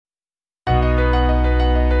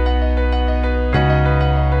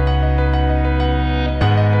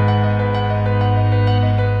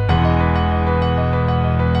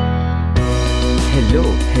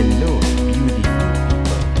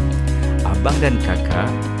dan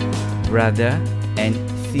kakak, brother and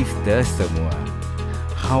sister semua.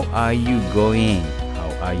 How are you going?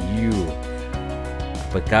 How are you?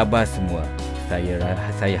 Apa khabar semua?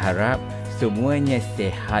 Saya harap semuanya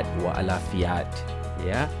sehat walafiat.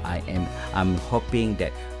 Ya, I'm hoping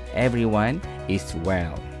that everyone is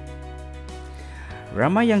well.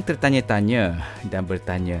 Ramai yang tertanya-tanya dan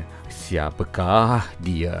bertanya, siapakah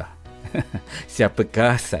dia?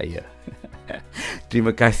 Siapakah saya?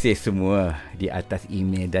 Terima kasih semua di atas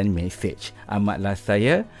email dan mesej. Amatlah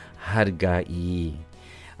saya hargai.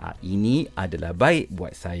 Ini adalah baik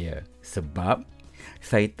buat saya sebab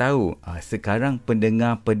saya tahu sekarang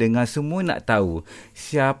pendengar-pendengar semua nak tahu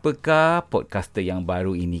siapakah podcaster yang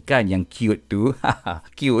baru ini kan, yang cute tu.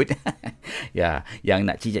 Cute. Ya, yang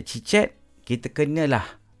nak cicat-cicat, kita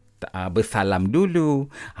kenalah bersalam dulu.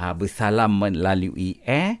 Bersalam melalui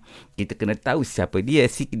kita kena tahu siapa dia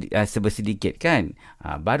sedikit kan.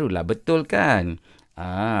 Barulah betul kan.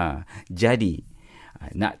 Jadi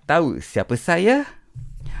nak tahu siapa saya?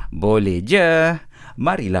 Boleh je.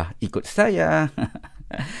 Marilah ikut saya.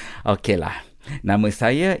 Okeylah. Nama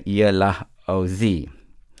saya ialah Ozzy.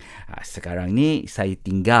 Sekarang ni saya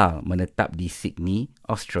tinggal menetap di Sydney,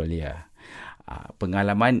 Australia.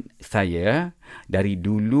 Pengalaman saya dari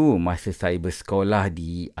dulu masa saya bersekolah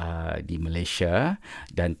di Malaysia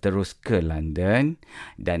dan terus ke London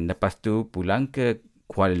dan lepas tu pulang ke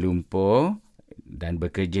Kuala Lumpur dan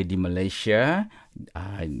bekerja di Malaysia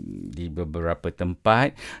di beberapa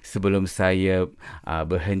tempat sebelum saya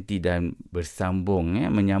berhenti dan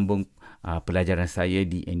menyambung pelajaran saya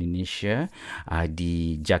di Indonesia,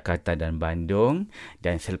 di Jakarta dan Bandung,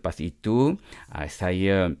 dan selepas itu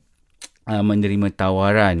saya menerima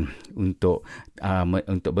tawaran untuk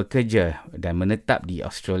bekerja dan menetap di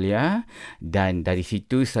Australia, dan dari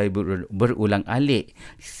situ saya berulang-alik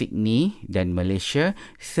Sydney dan Malaysia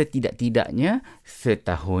setidak-tidaknya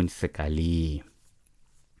setahun sekali.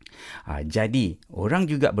 Jadi orang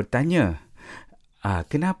juga bertanya,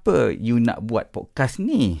 kenapa you nak buat podcast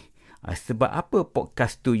ni? Sebab apa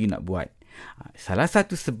podcast tu you nak buat? Salah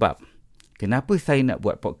satu sebab kenapa saya nak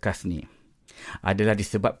buat podcast ni adalah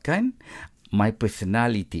disebabkan my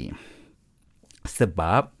personality.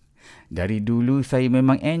 Sebab dari dulu saya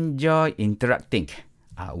memang enjoy interacting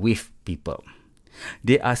with people.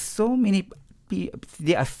 There are so many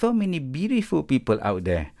beautiful people out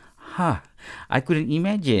there. I couldn't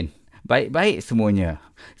imagine. Baik-baik semuanya.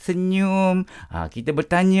 Senyum, kita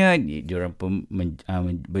bertanya, diorang pun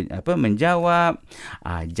menjawab.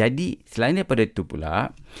 Jadi selain daripada itu pula,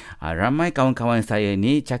 ramai kawan-kawan saya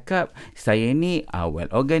ni cakap saya ni well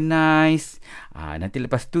organized, nanti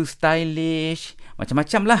lepas tu stylish,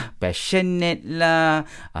 macam-macam lah, passionate lah,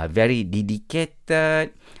 very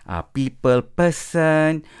dedicated, people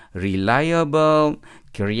person, reliable,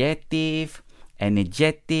 creative,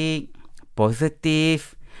 energetic,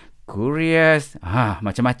 positive, curious,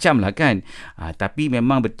 macam-macam lah kan. Tapi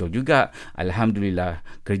memang betul juga, alhamdulillah,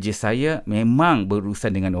 kerja saya memang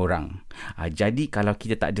berurusan dengan orang. Jadi kalau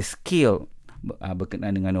kita tak ada skill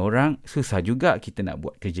berkenaan dengan orang, susah juga kita nak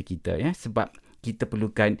buat kerja kita, ya. Sebab kita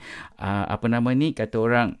perlukan kata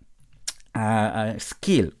orang,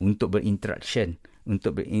 skill untuk berinteraction,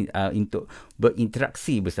 untuk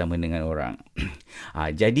berinteraksi bersama dengan orang.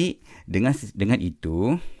 Jadi dengan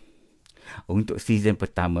itu, untuk season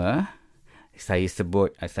pertama, saya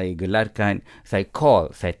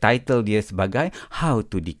title dia sebagai How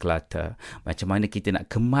to Declutter. Macam mana kita nak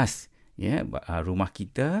kemas rumah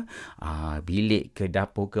kita, bilik ke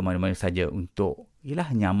dapur ke mana-mana saja untuk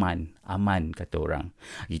nyaman, aman kata orang.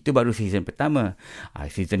 Itu baru season pertama.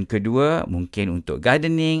 Season kedua mungkin untuk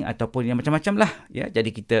gardening ataupun yang macam-macam lah, ya.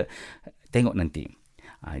 Jadi kita tengok nanti.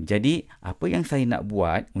 Jadi apa yang saya nak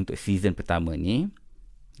buat untuk season pertama ni,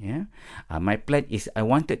 my plan is I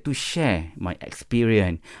wanted to share my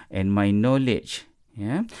experience and my knowledge,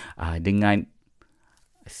 dengan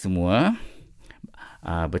semua,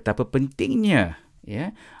 betapa pentingnya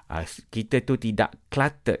kita tu tidak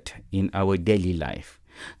cluttered in our daily life.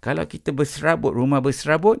 Kalau kita berserabut, rumah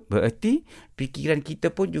berserabut, bererti fikiran kita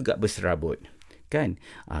pun juga berserabut. Kan?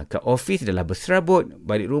 Ke office adalah berserabut,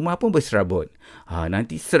 balik rumah pun berserabut.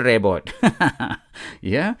 Nanti serebot.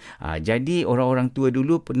 Ya. Jadi orang-orang tua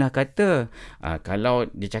dulu pernah kata,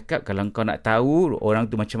 kalau dia cakap, kalau kau nak tahu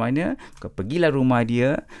orang tu macam mana, kau pergilah rumah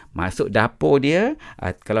dia, masuk dapur dia,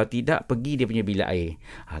 kalau tidak, pergi dia punya bilik air.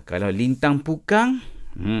 Kalau lintang pukang,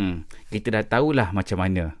 kita dah tahulah macam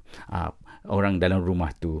mana orang dalam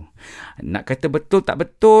rumah tu. Nak kata betul tak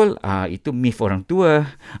betul, itu myth orang tua.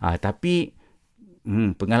 Tapi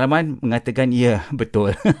Pengalaman mengatakan ya,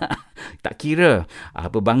 betul. Tak kira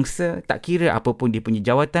apa bangsa, tak kira apa pun dia punya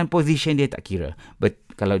jawatan, position dia, tak kira.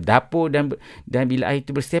 Kalau dapur dan bilik air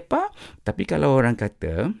itu bersepah, tapi kalau orang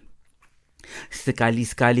kata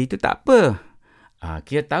sekali-sekali itu tak apa.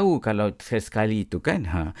 Kita tahu kalau sekali itu kan.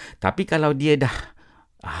 Tapi kalau dia dah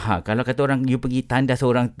kalau kata orang, you pergi tandas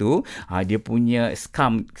orang tu, dia punya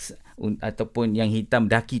scum ataupun yang hitam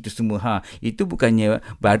daki tu semua, itu bukannya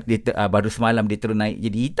baru semalam dia terus naik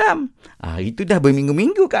jadi hitam. Itu dah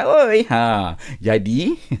berminggu-minggu Kak oi.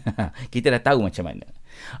 Jadi kita dah tahu macam mana.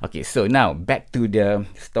 Okay, so now back to the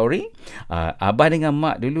story. Abah dengan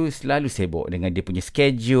mak dulu selalu sibuk dengan dia punya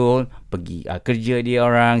schedule, pergi kerja dia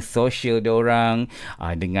orang, social dia orang,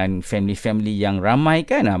 dengan family yang ramai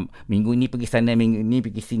kan. Minggu ni pergi sana, minggu ni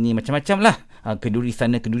pergi sini, macam-macam lah. Kenduri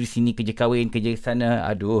sana, kenduri sini, kerja kahwin, kerja sana.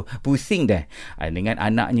 Aduh, pusing dah. Dengan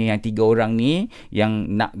anaknya yang 3 orang ni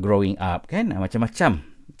yang nak growing up kan, macam-macam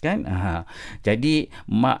kan. Jadi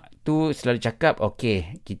mak tu selalu cakap,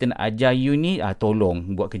 okay, kita nak ajar you ni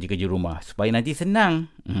tolong buat kerja-kerja rumah supaya nanti senang.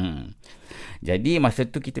 Jadi masa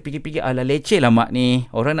tu kita fikir-fikir, alah leceh lah mak ni,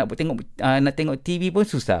 orang nak tengok TV pun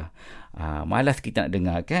susah. Malas kita nak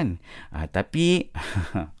dengar kan. Tapi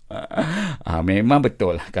memang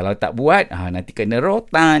betul, kalau tak buat nanti kena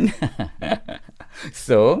rotan.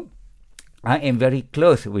 So I am very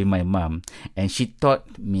close with my mum, and she taught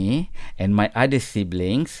me and my other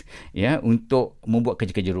siblings untuk membuat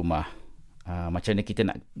kerja-kerja rumah. Macam mana kita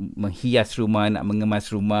nak menghias rumah, nak mengemas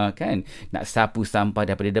rumah kan, nak sapu sampah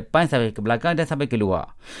daripada depan sampai ke belakang dan sampai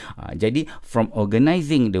keluar. Jadi from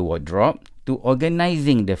organising the wardrobe to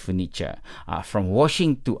organising the furniture, from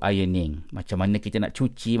washing to ironing, macam mana kita nak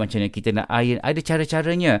cuci, macam mana kita nak iron, ada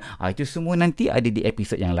cara-caranya. Itu semua nanti ada di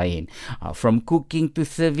episod yang lain. From cooking to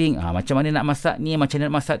serving, macam mana nak masak ni, macam mana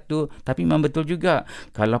nak masak tu. Tapi memang betul juga,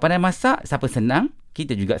 kalau pandai masak, siapa senang,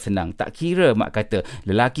 kita juga senang. Tak kira mak kata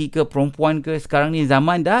lelaki ke perempuan ke, sekarang ni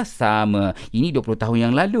zaman dah sama. Ini 20 tahun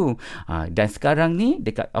yang lalu. Dan sekarang ni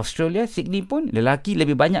dekat Australia, Sydney pun, lelaki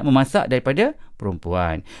lebih banyak memasak daripada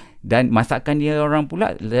perempuan. Dan masakan dia orang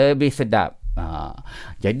pula lebih sedap.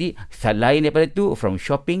 Jadi selain daripada tu, from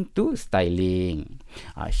shopping to styling,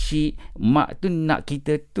 mak tu nak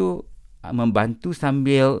kita tu membantu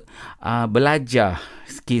sambil belajar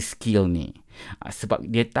skill-skill ni. Sebab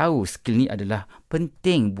dia tahu skill ni adalah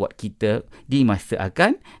penting buat kita di masa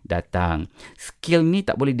akan datang. Skill ni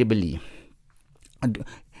tak boleh dibeli.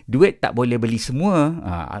 Duit tak boleh beli semua.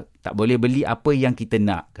 Tak boleh beli apa yang kita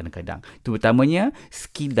nak kadang-kadang. Terutamanya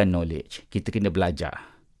skill dan knowledge. Kita kena belajar.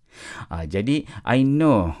 Jadi I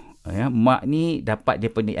know mak ni dapat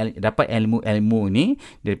ilmu-ilmu ni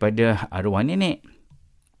daripada arwah nenek.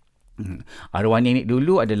 Arwah nenek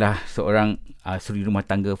dulu adalah seorang suri rumah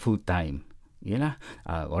tangga full time. Yalah,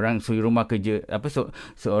 orang suri rumah kerja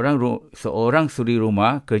seorang suri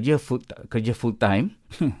rumah kerja full time.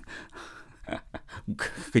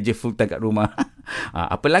 Kerja full time kat rumah.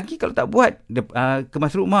 Apalagi kalau tak buat,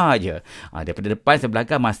 kemas rumah aja. Daripada depan sampai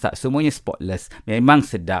belakang masak, semuanya spotless. Memang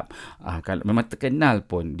sedap. Kalau memang terkenal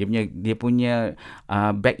pun, dia punya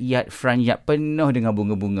backyard, front yard penuh dengan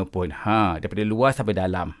bunga-bunga pun. Daripada luar sampai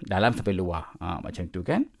dalam sampai luar. Macam tu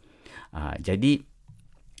kan. Jadi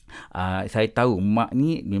saya tahu mak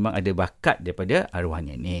ni memang ada bakat daripada arwah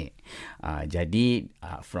nenek. Jadi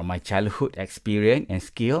from my childhood experience and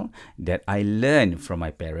skill that I learned from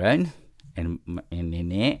my parents and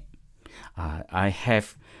nenek, I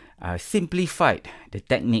have simplified the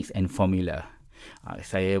techniques and formula.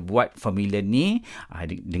 Saya buat formula ni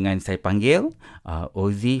dengan saya panggil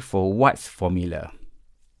OZ for What's formula,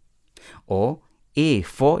 or A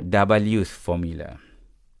for W's formula.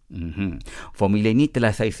 Formula ni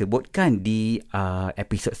telah saya sebutkan di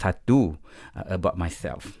episod 1 about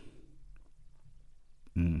myself.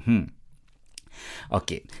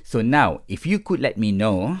 Okay, so now if you could let me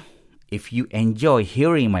know if you enjoy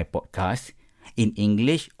hearing my podcast in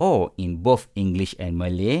English or in both English and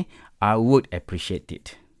Malay, I would appreciate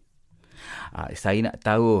it. Saya nak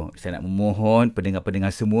tahu, saya nak memohon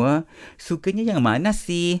pendengar-pendengar semua, sukanya yang mana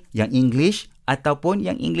sih? Yang English ataupun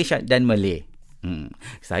yang English dan Malay?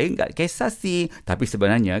 Saya tak kisah sih, tapi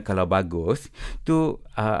sebenarnya kalau bagus tu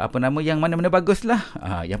yang mana-mana bagus lah.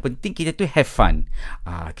 Yang penting kita tu have fun.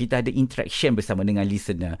 Kita ada interaction bersama dengan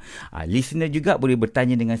listener. Listener juga boleh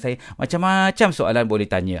bertanya dengan saya, macam-macam soalan boleh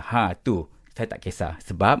tanya. Tu saya tak kisah,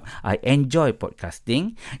 sebab I enjoy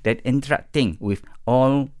podcasting dan interacting with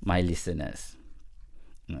all my listeners.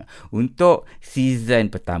 Untuk season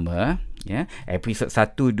pertama, episod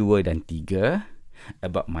 1, 2 dan 3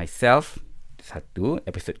 about myself, 1.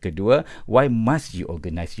 Episod kedua, Why Must You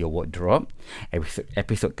Organize Your Wardrobe.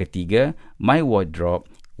 Episod ketiga, My Wardrobe,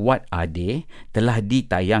 What Are They, telah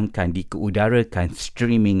ditayangkan, dikeudarakan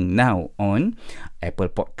streaming now on Apple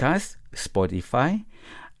Podcast, Spotify,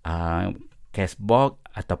 Castbox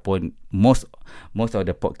ataupun most of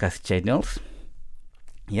the podcast channels.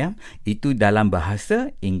 Ya, itu dalam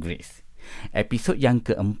bahasa Inggeris. Episod yang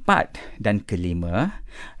keempat dan kelima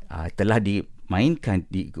telah dimainkan,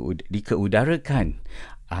 dikeudarakan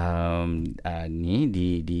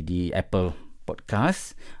di Apple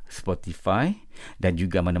Podcast, Spotify dan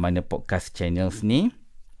juga mana-mana podcast channels ni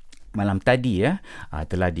malam tadi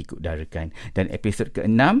telah dikeudarakan. Dan episod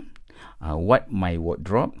ke-6, What My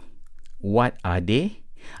Wardrobe, What Are They,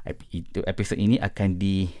 itu episod ini akan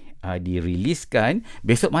diriliskan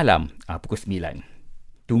besok malam pukul 9.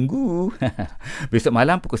 Tunggu. Besok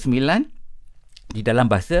malam pukul 9 di dalam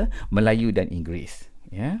bahasa Melayu dan Inggeris.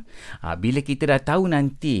 Ya. Bila kita dah tahu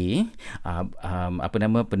nanti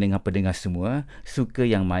pendengar-pendengar semua suka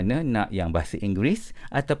yang mana, nak yang bahasa Inggeris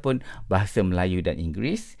ataupun bahasa Melayu dan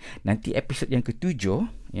Inggeris, nanti episod yang ke-7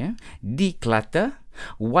 ya, Declutter,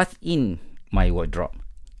 What's in My Wardrobe.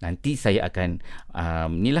 Nanti saya akan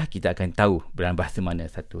kita akan tahu dalam bahasa mana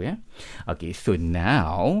satu ya. Okay, so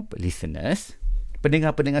now listeners,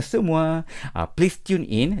 pendengar-pendengar semua, please tune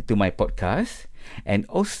in to my podcast and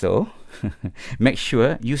also make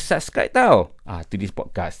sure you subscribe to this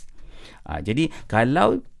podcast. Jadi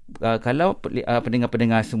kalau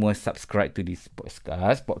pendengar-pendengar semua subscribe to this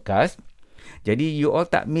podcast, jadi you all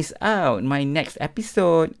tak miss out my next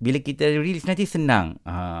episode. Bila kita release nanti senang.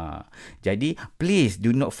 Jadi please do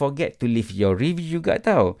not forget to leave your review juga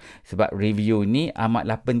Sebab review ni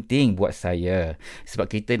amatlah penting buat saya. Sebab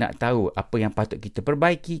kita nak tahu apa yang patut kita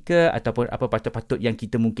perbaiki ke, ataupun apa patut-patut yang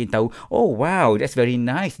kita mungkin tahu. Oh wow, that's very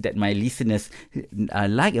nice that my listeners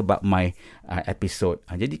like about my episode.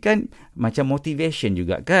 Jadi kan macam motivation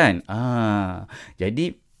juga kan.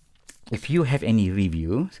 Jadi if you have any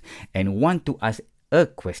reviews and want to ask a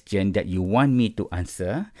question that you want me to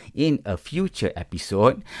answer in a future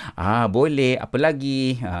episode, boleh. Apa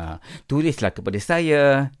lagi? Tulislah kepada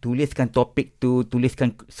saya. Tuliskan topik tu.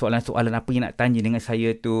 Tuliskan soalan-soalan apa yang nak tanya dengan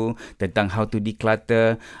saya tu tentang how to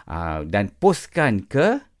declutter. Dan postkan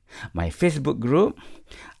ke my Facebook group,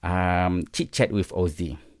 Chit Chat with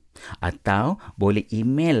Ozzy. Atau boleh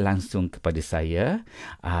email langsung kepada saya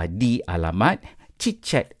di alamat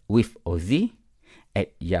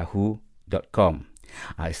chitchatwithozzy@yahoo.com.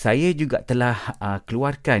 Saya juga telah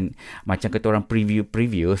keluarkan macam kata orang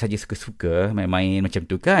preview saja suka-suka main-main macam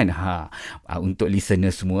tu kan. Untuk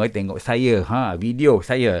listener semua tengok saya video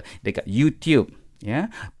saya dekat YouTube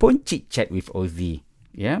ya, pun Chit Chat with Ozzy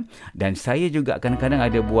ya. Dan saya juga kadang-kadang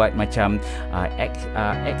ada buat macam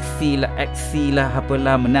aksi lah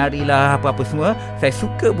apalah, menari lah apa-apa semua. Saya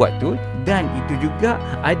suka buat tu, dan itu juga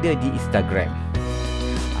ada di Instagram.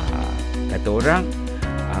 Kata orang,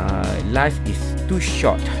 life is too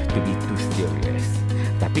short to be too serious.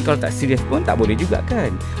 Tapi kalau tak serius pun tak boleh juga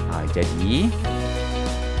kan. Jadi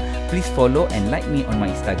please follow and like me on my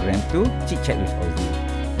Instagram too, Chit Chat with Ozzy.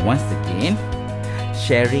 Once again,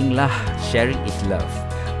 sharing is love.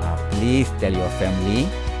 Please tell your family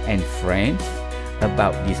and friends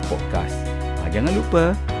about this podcast. Jangan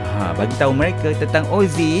lupa bagi tahu mereka tentang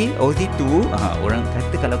Ozzy tu. Orang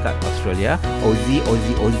kata kalau kat Australia, Ozzy,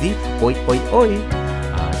 oi.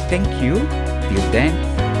 Thank you. Till then,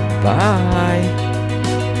 bye.